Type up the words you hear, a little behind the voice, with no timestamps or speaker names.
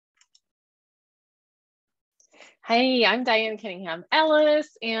Hey, I'm Diane Cunningham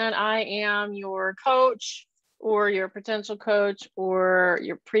Ellis, and I am your coach or your potential coach, or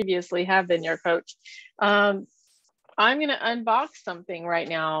you previously have been your coach. I'm going to unbox something right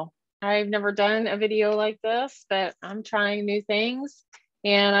now. I've never done a video like this, but I'm trying new things,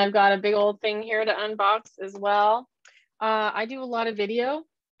 and I've got a big old thing here to unbox as well. I do a lot of video.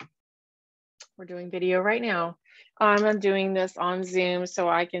 We're doing video right now. I'm doing this on Zoom so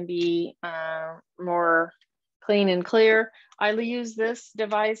I can be more clean and clear. I use this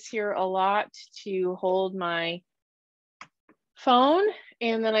device here a lot to hold my phone,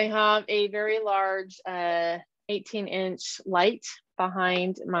 and then I have a very large 18-inch light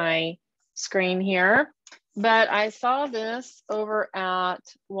behind my screen here. But I saw this over at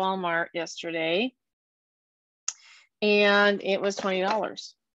Walmart yesterday, and it was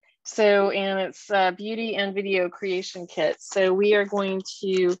 $20. So, and it's a beauty and video creation kit. So we are going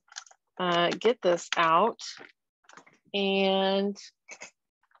to get this out and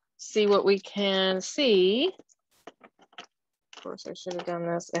see what we can see. Of course, I should have done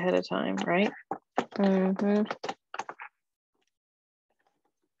this ahead of time, right?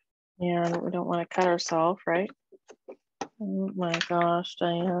 Yeah, we don't want to cut ourselves, right? Oh my gosh,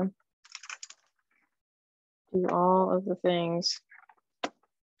 Diane. Do all of the things.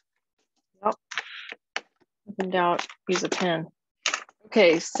 Yep. If in doubt, use a pen.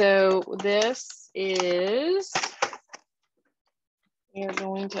 Okay, so this is, we are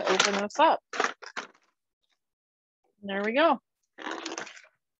going to open this up. There we go.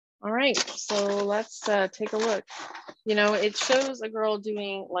 All right, so let's take a look. You know, it shows a girl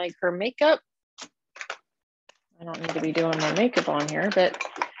doing like her makeup. I don't need to be doing my makeup on here, but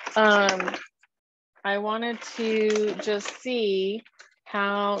I wanted to just see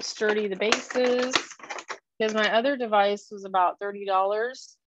how sturdy the base is, because my other device was about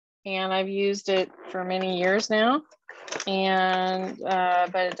 $30 and I've used it for many years now, and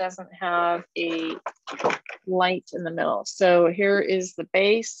but it doesn't have a light in the middle. So here is the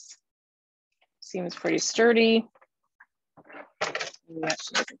base. Seems pretty sturdy. Maybe I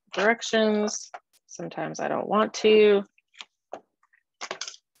should look at the directions. Sometimes I don't want to.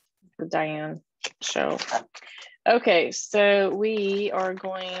 The Diane show. Okay, so we are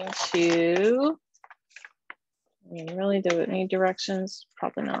going to, I mean, really, do it need directions?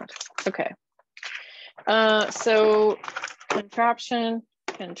 Probably not. Okay. So contraption,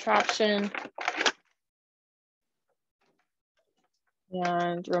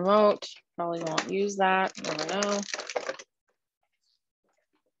 and remote. Probably won't use that, never know.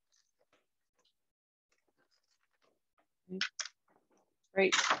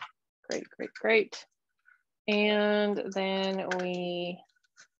 Great, great, great, great. And then we,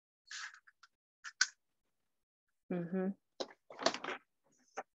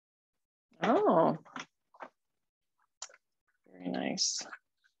 oh, very nice.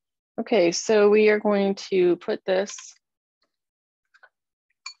 Okay, so we are going to put this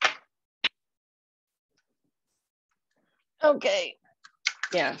okay,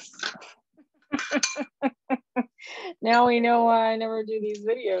 yes. Now we know why I never do these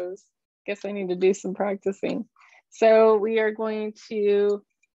videos. Guess I need to do some practicing. So we are going to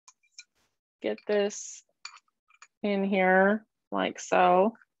get this in here like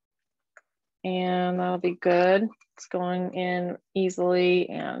so, and that'll be good. It's going in easily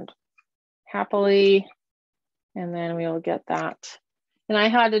and happily, and then we'll get that. And I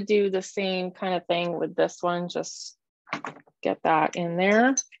had to do the same kind of thing with this one, just get that in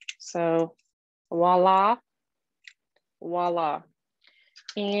there. So voila, voila.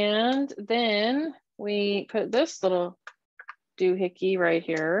 And then we put this little doohickey right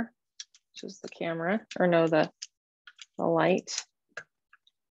here, which is the camera, or no, the light.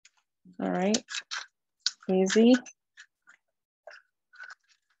 All right, easy.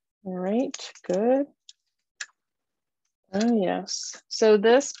 All right, good. Oh yes, so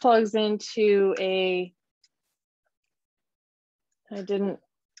this plugs into a, I didn't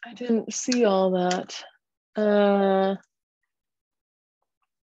see all that.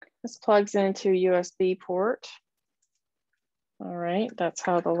 This plugs into a USB port. All right, that's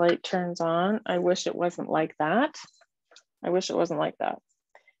how the light turns on. I wish it wasn't like that. I wish it wasn't like that,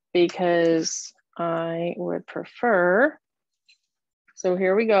 because I would prefer, so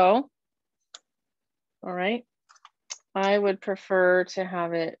here we go. All right, I would prefer to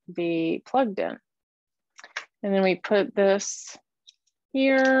have it be plugged in. And then we put this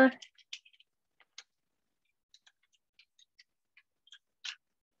here.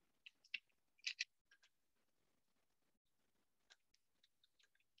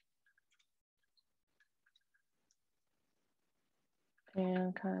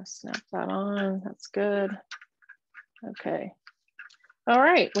 And kind of snap that on, that's good. Okay. All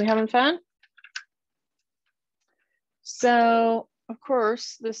right, we having fun? So, of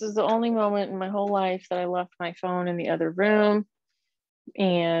course, this is the only moment in my whole life that I left my phone in the other room.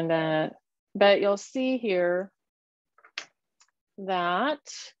 And, but you'll see here that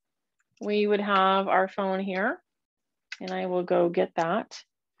we would have our phone here, and I will go get that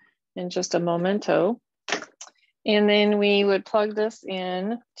in just a momento. And then we would plug this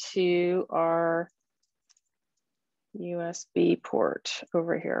in to our USB port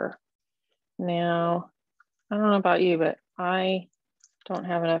over here. Now, I don't know about you, but I don't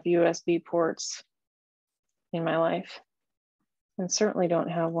have enough USB ports in my life, and certainly don't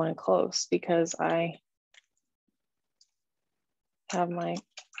have one close because I have my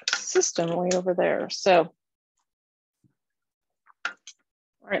system way over there. So, all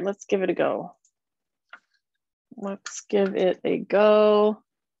right, let's give it a go. Let's give it a go.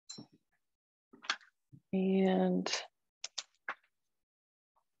 And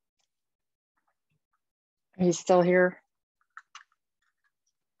are you still here?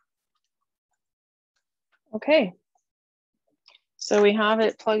 Okay. So we have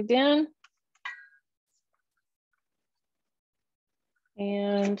it plugged in.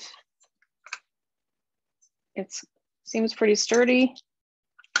 And it seems pretty sturdy.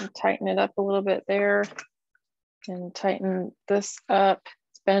 I'll tighten it up a little bit there and tighten this up.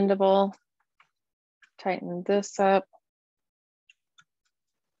 It's bendable. Tighten this up.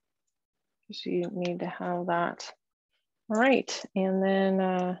 So you need to have that. All right, and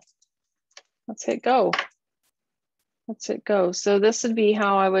then let's hit go. Let's hit go. So this would be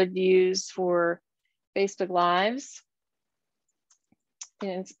how I would use for Facebook Lives.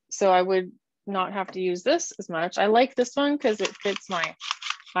 And so I would not have to use this as much. I like this one because it fits my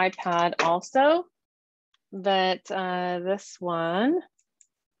iPad also. But this one,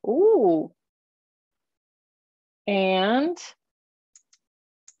 ooh. And,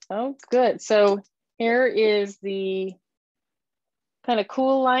 oh, good. So here is the kind of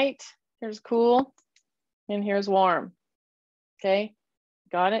cool light. Here's cool, and here's warm. Okay,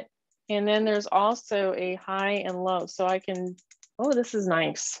 got it. And then there's also a high and low. So I can, oh, this is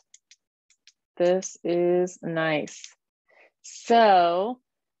nice. This is nice. So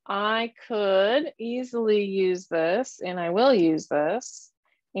I could easily use this, and I will use this.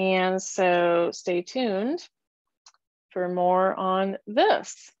 And so stay tuned for more on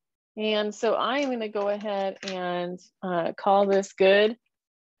this. And so I'm going to go ahead and call this good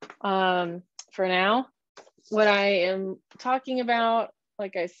for now. What I am talking about,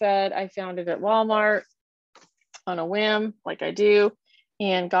 like I said, I found it at Walmart on a whim, like I do,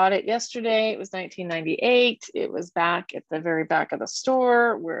 and got it yesterday. It was $19.98. It was back at the very back of the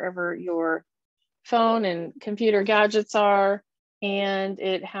store, wherever your phone and computer gadgets are. And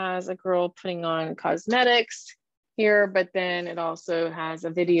it has a girl putting on cosmetics here, but then it also has a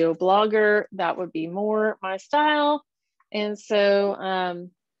video blogger. That would be more my style. And so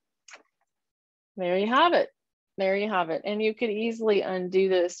there you have it. There you have it. And you could easily undo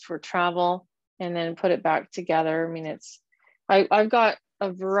this for travel and then put it back together. I mean, I've got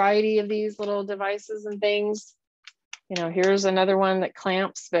a variety of these little devices and things. You know, here's another one that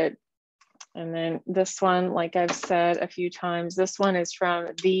clamps, but, and then this one, like I've said a few times, this one is from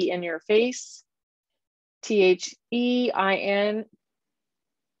The In Your Face,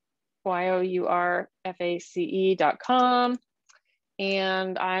 THEINYOURFACE.com.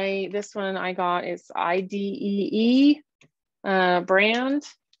 And this one I got is IDEE brand,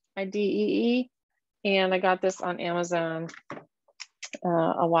 IDEE. And I got this on Amazon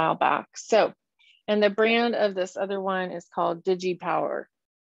a while back. So, and the brand of this other one is called Digipower.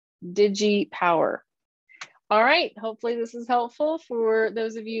 Digipower. All right, hopefully this is helpful for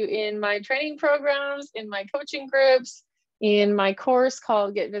those of you in my training programs, in my coaching groups, in my course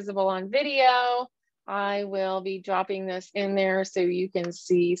called Get Visible on Video. I will be dropping this in there so you can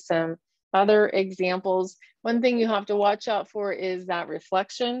see some other examples. One thing you have to watch out for is that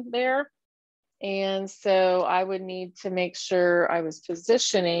reflection there. And so I would need to make sure I was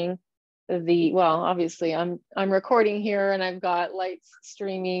positioning well, obviously I'm recording here and I've got lights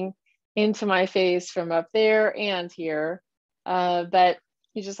streaming into my face from up there and here, but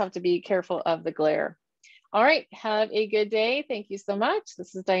you just have to be careful of the glare. All right, have a good day. Thank you so much.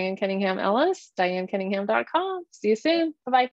 This is Diane Cunningham Ellis, DianeCunningham.com. See you soon. Bye-bye.